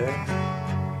יותר.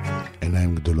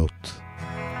 עיניים גדולות.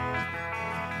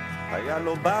 היה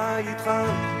לו בית חם,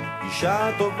 אישה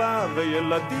טובה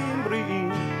וילדים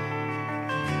בריאים.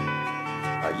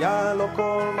 היה לו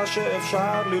כל מה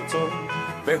שאפשר לרצות,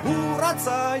 והוא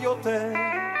רצה יותר.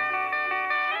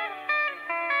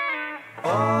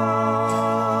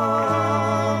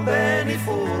 בני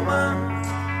פורמן,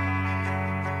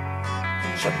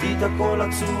 שתית הכל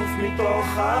עצוב מתוך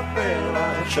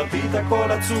הפרח, שתית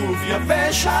הכל עצוב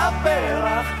יבש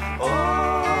הפרח.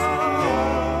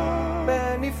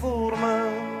 בני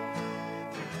פורמן,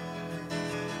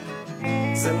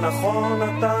 זה נכון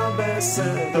אתה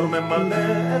בסדר, ממלא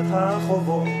את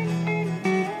החובות,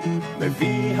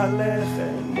 מביא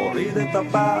הלחם, מוריד את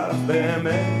הפח,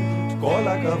 באמת כל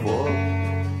הכבוד.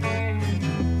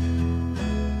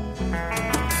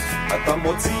 אתה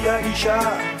מוציא האישה,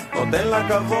 נותן לה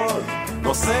כבוד,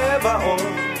 נושא באור,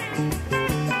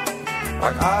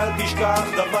 רק אל תשכח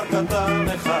דבר קטן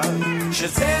אחד,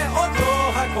 שזה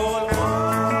אותו הכל.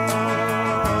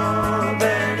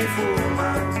 בני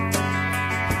פורמן,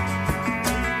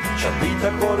 שתית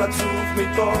הכל עצוב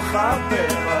מתוך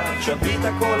הפרח, שתית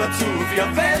הכל עצוב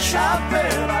יבש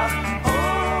הפרח.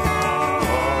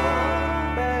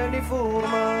 בני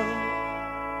פורמן,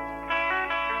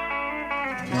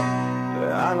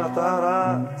 לאן אתה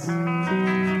רץ?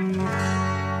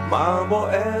 מה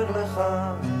בוער לך?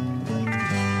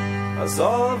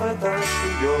 עזוב את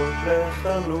השטויות, לך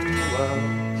תנוע,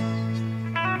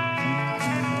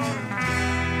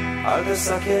 אל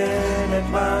תסכן את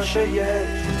מה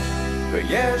שיש,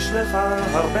 ויש לך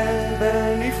הרבה.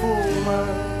 בני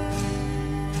פורמן,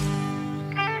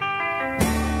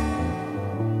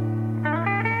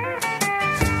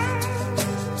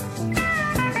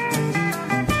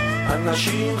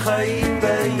 אנשים חיים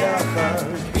ביחד,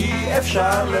 אי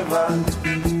אפשר לבד,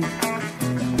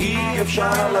 אי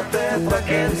אפשר לתת רק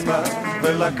אצבע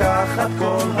ולקחת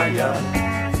כל היד.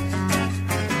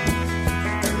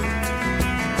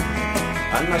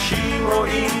 אנשים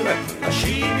רואים,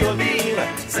 אנשים יודעים,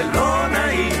 זה לא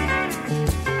נעים.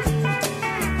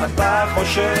 אתה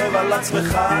חושב על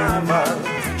עצמך, אבל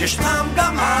ישנם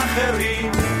גם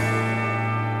אחרים.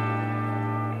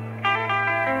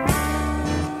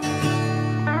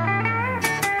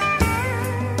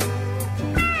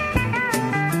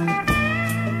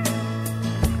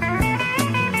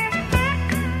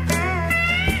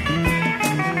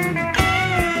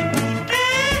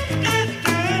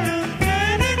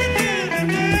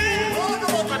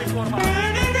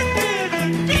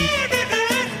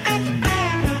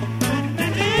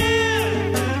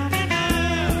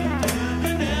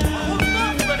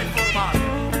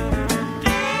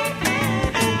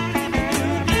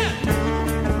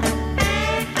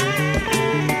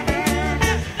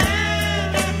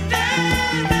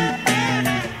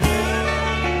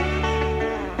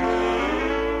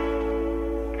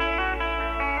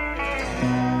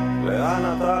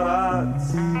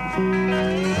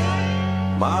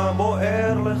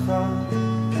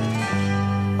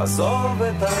 עזוב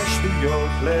את השטויות,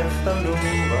 לך תנוע,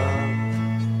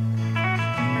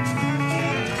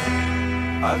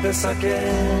 אל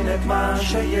תסכן את מה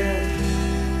שיש,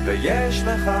 ויש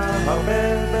לך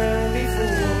הרבה. בני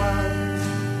פורמן,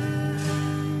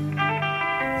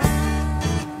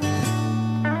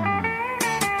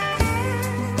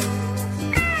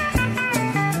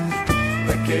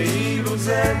 וכאילו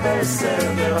זה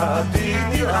בסדר, העתיד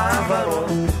נראה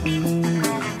ורוד,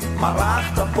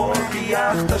 מרחת פה,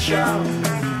 קייחת שם,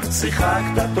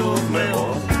 שיחקת טוב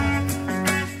מאוד.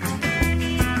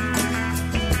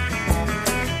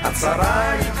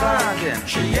 הצרה איתך כן,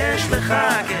 שיש לך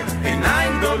כן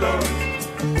עיניים גדולות,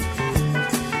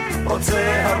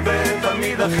 רוצה הרבה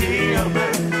תמיד הכי הרבה,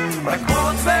 רק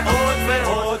עוד ועוד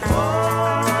ועוד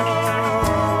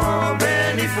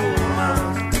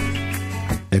בניפורמה.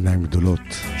 עיניים גדולות.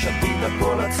 שתית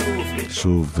הכל עצוב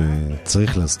שוב,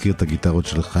 צריך להזכיר את הגיטרות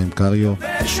של חיים קריו,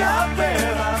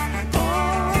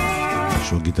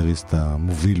 שהוא הגיטריסט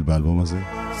המוביל באלבום הזה,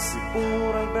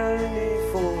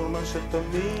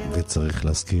 וצריך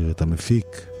להזכיר את המפיק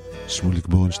שמוליק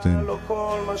בורנשטיין,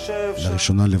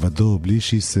 לראשונה לבדו בלי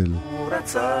שיסל,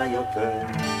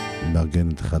 מארגן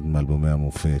את אחד מאלבומי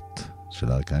המופת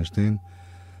של אריק איינשטיין.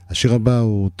 השיר הבא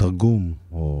הוא תרגום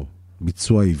או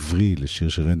ביצוע עברי לשיר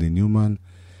של רנדי ניומן.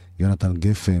 יונתן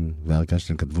גפן ואריק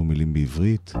איינשטיין כתבו מילים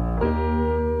בעברית.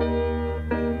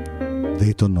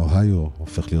 דייטון אוהיו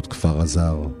הופך להיות כפר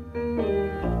עזר.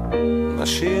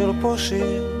 נשיר פה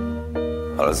שיר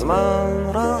על זמן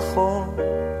רחוק,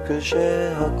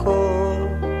 כשהכל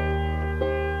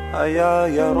היה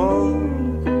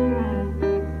ירוק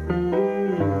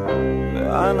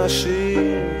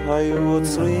ואנשים היו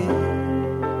עוצרים,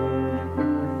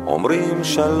 אומרים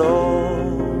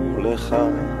שלום לך,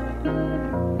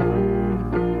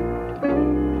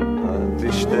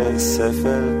 תשתה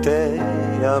ספל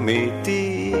תה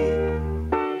אמיתי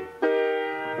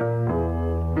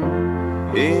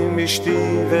עם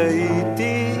אשתי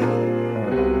ואיתי,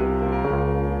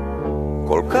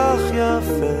 כל כך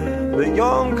יפה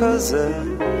ביום כזה,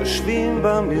 יושבים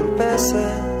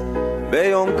במרפסת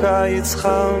ביום קיץ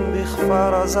חם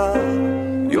בכפר עזה,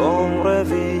 יום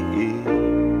רביעי.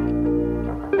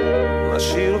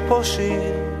 נשיר פה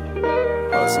שיר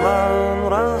על זמן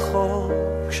רחוק,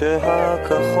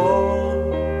 כשהכחול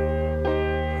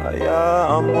היה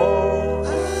עמוק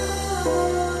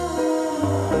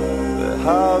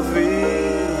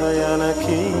והאוויר היה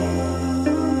נקי,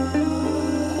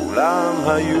 כולם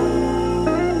היו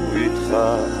איתך,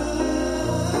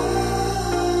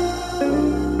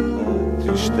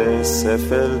 תשתה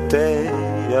ספל תה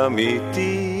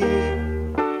אמיתי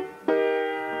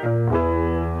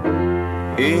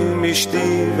עם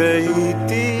אשתי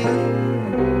ואיתי,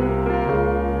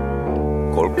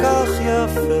 כל כך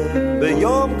יפה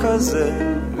ביום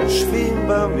כזה, יושבים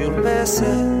במרפסת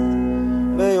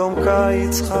ביום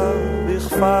קיץ חם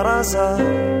בכפר עזה,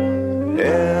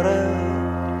 ערב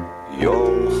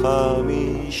יום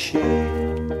חמישי.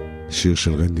 שיר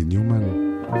של רנדי ניומן.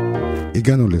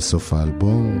 הגענו לסוף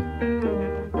האלבום,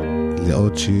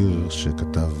 לעוד שיר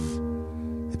שכתב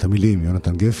את המילים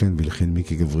יונתן גפן והלחין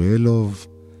מיקי גבריאלוב,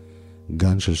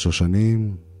 גן של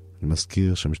שושנים. אני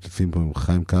מזכיר שמשתתפים פה עם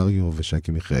חיים קריו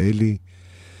ושייקי מיכאלי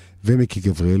ומיקי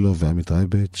גבריאלוב ועמית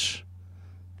רייבץ',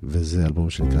 וזה אלבום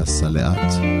שנקרא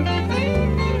סלעת.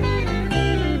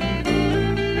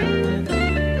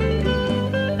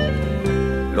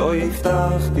 לא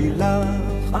הבטחתי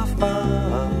לך אף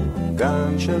פעם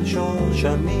גן של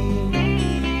שושנים,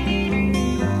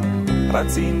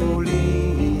 רצינו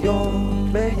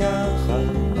להיות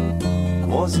ביחד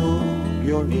כמו זוג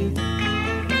יונים,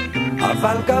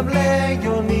 אבל גם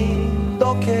ליונים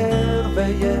דוקר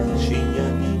ויש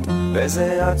עניינים,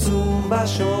 וזה עצוב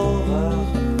בשורח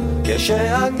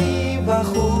כשאני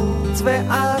בחוץ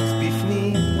ואת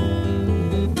בפנים.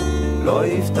 לא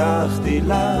הבטחתי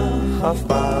לך אף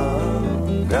פעם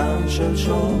גן של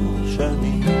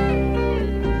שושנים,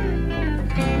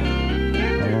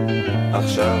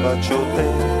 עכשיו את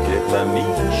שותקת אני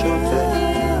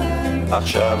שותק,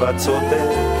 עכשיו את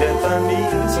צודקת אני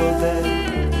צודק,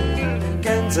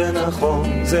 כן זה נכון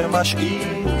זה משאיק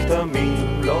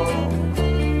תמיד,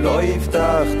 לא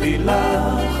הבטחתי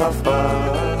לך אף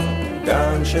פעם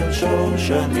גן של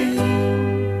שושנים.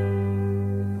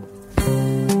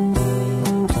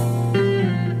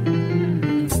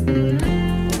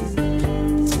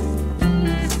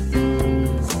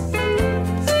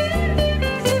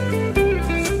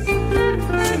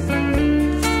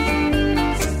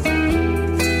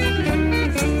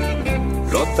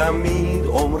 תמיד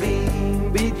אומרים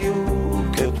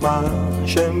בדיוק את מה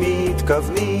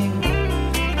שמתכוונים,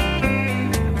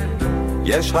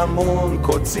 יש המון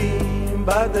קוצים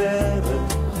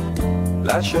בדרך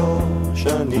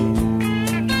לשושנים,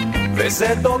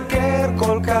 וזה דוקר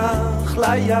כל כך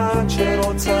ליד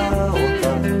שרוצה אותך,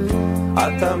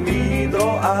 את תמיד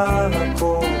רואה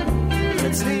הכל,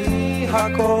 אצלי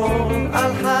הכל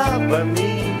על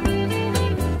הבנים.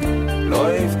 לא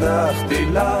הבטחתי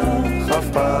לך אף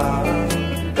פעם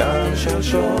גן של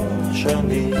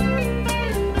שושנים,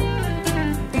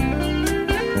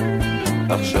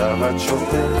 עכשיו את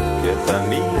שותקת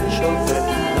אני שותק,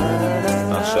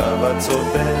 עכשיו את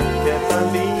צודקת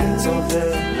אני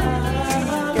צודק,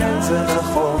 כן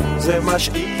נכון, זה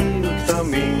משאיר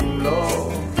כתמים,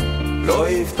 לא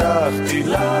הבטחתי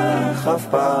לך אף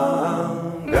פעם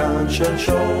גן של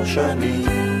שושנים.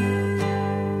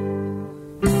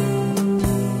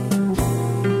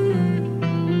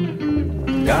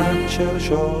 גן של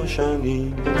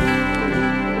שושנים.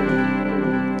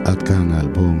 עד כאן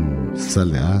האלבום סע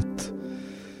לאט.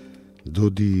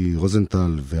 דודי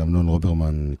רוזנטל ואמנון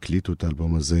רוברמן הקליטו את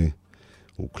האלבום הזה.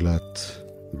 הוא הוקלט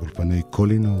באולפני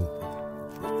קולינו.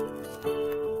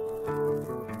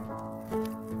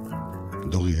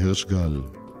 דורי הרשגל,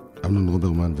 אמנון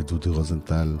רוברמן ודודי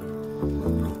רוזנטל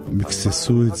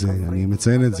מקססו את זה. אני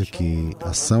מציין את זה כי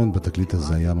הסאונד בתקליט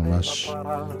הזה היה ממש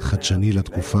חדשני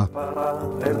לתקופה.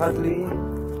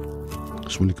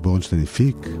 שמוליק ברונשטיין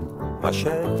הפיק,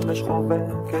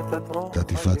 את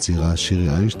העטיפה הצעירה שירי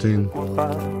איינשטיין,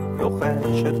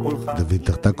 דוד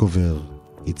טרטקובר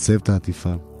עיצב את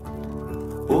העטיפה.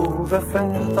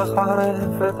 ובפתח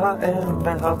הרפת האם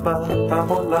והבת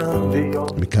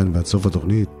ההולנדיות. מכאן ועד סוף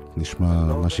התוכנית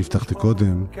נשמע מה שהבטחתי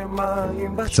קודם,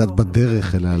 קצת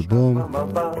בדרך אל האלבום,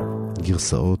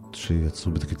 גרסאות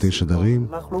שיצאו בתקליטי שדרים.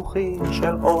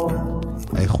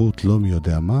 האיכות לא מי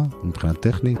יודע מה מבחינה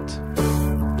טכנית,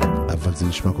 אבל זה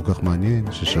נשמע כל כך מעניין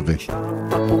ששווה.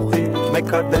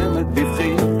 מקדמת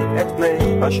בבחי את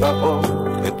פני השעות,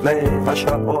 את פני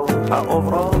השעות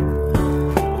העוברות.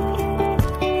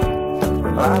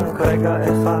 רק רגע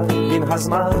אחד מן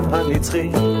הזמן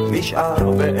הנצחי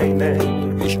נשאר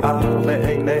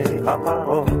בעיני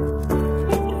הפרות.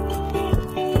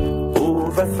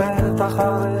 ובפתח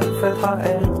הרפת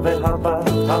האם והבת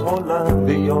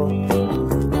ההולנדיות,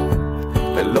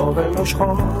 ולא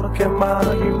ושחור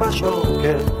כמים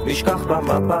בשוקר נשכח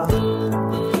במבט,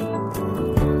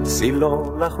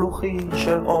 סילון לחלוכי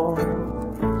של אור.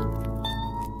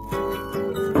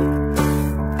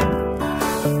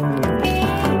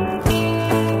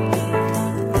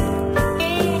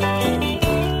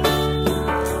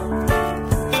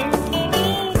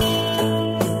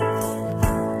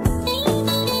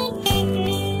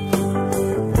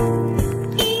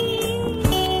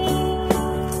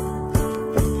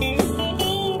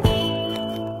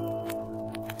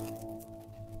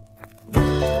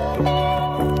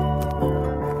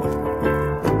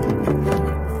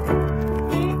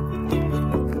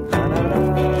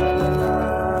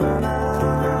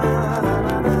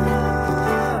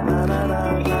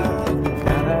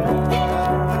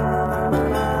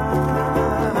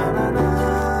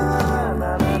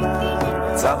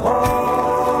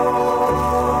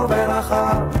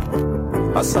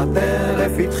 השדה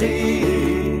לפתחי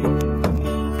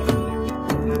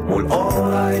מול אור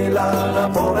האילן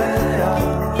הפורח,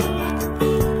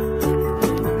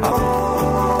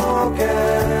 הבוקר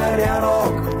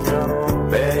ירוק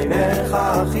בעיניך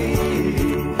אחי,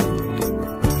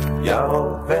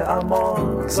 ירוק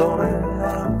ועמוק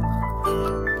זורח.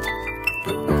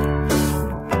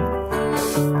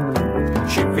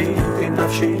 שיפיתי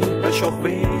נפשי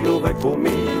בשוכבי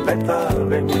ובקומי, בטל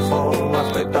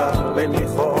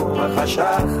בניחוח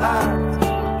השחת,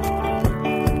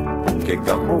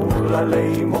 כגמול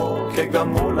עלימו,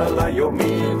 כגמול על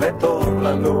היומי, וטוב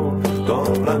לנו,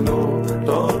 טוב לנו,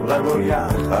 טוב לנו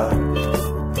יחד.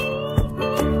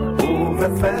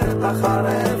 ובפתח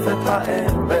הרפת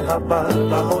האם והבת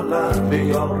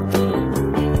ההולנדיות,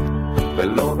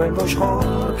 ולא ושחור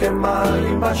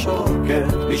כמים בשוקר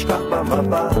נשכח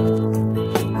במבט,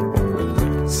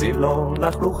 סילון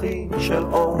לחלוכי של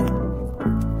אור.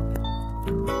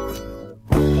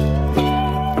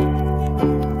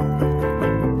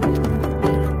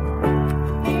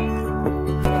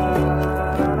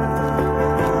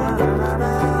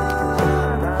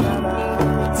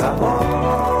 צהוב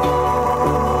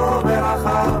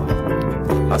ורחב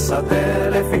השדה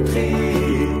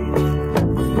לפתחי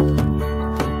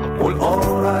מול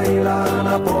אור האילן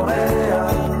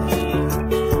הפורח,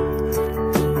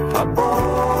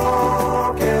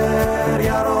 הבוקר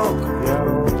ירוק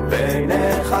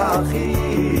בעיניך אחי,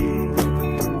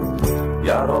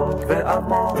 ירוק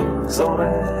ועמוק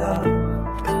זורח.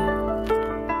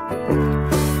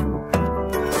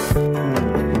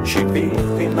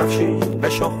 שיפיתי נפשי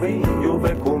בשוכבי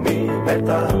ובקומי,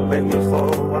 בטל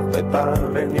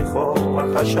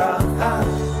בניחוח השחת,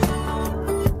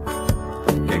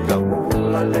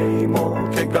 כגמול עלימו,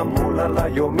 כגמול על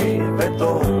היומי,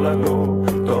 וטוב לנו,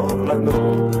 טוב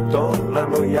לנו, טוב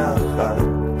לנו יחד.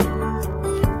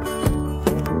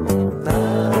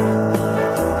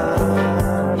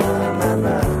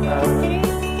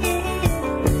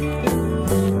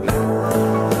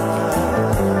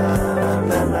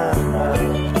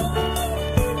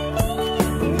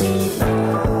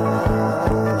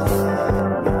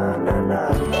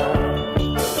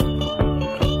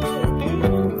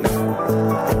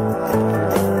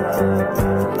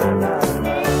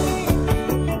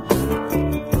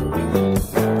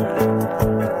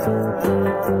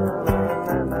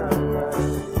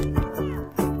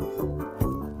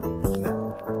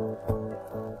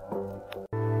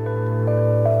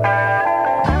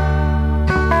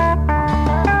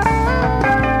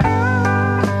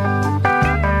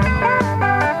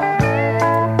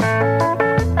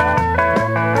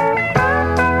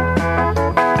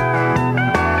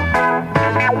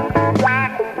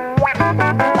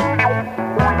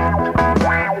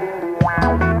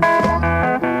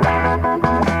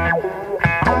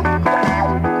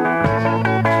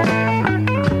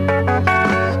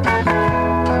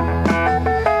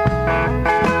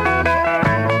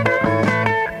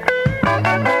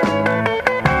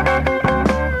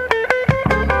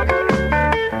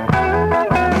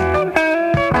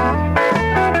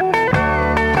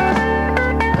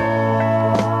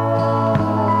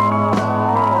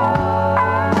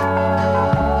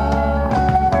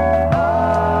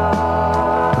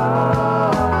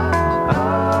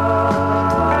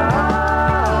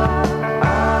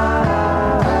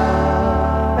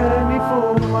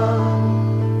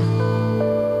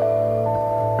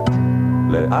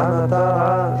 לאן אתה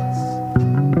רץ?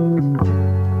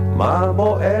 מה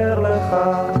בוער לך?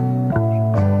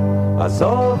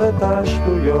 עזוב את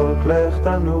השטויות, לך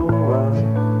תנוע.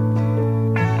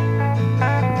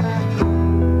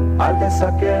 אל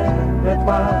תסכן את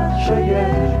מה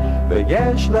שיש,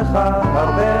 ויש לך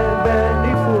הרבה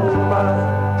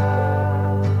בניפורמה.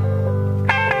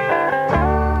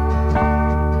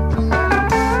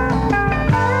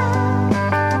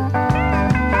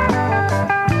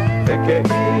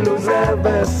 וכאילו זה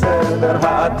בסדר,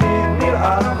 העתיד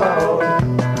נראה ורוד.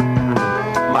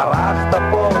 מרחת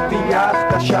פה,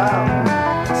 תייחת שם,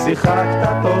 שיחקת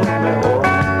טוב מאוד.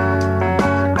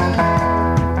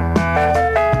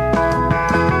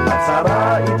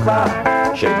 הצרה איתך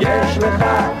שיש לך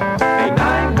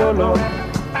עיניים גדולות,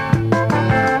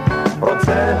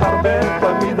 רוצה הרבה,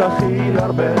 תמיד הכי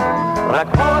הרבה, רק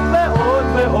עוד ועוד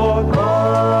ועוד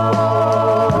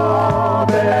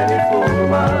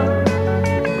בניפורמה.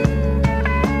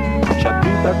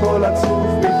 שתית הכל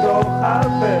עצוב מתוך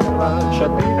הפרח,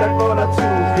 שתית הכל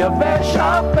עצוב יבש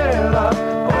הפרח.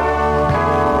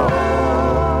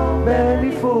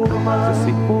 בניפורמה זה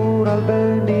סיפור על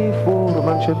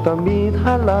בניפורמן שתמיד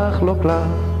הלך לו כלל,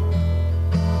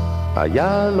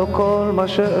 היה לו כל מה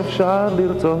שאפשר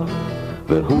לרצות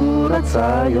והוא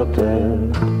רצה יותר.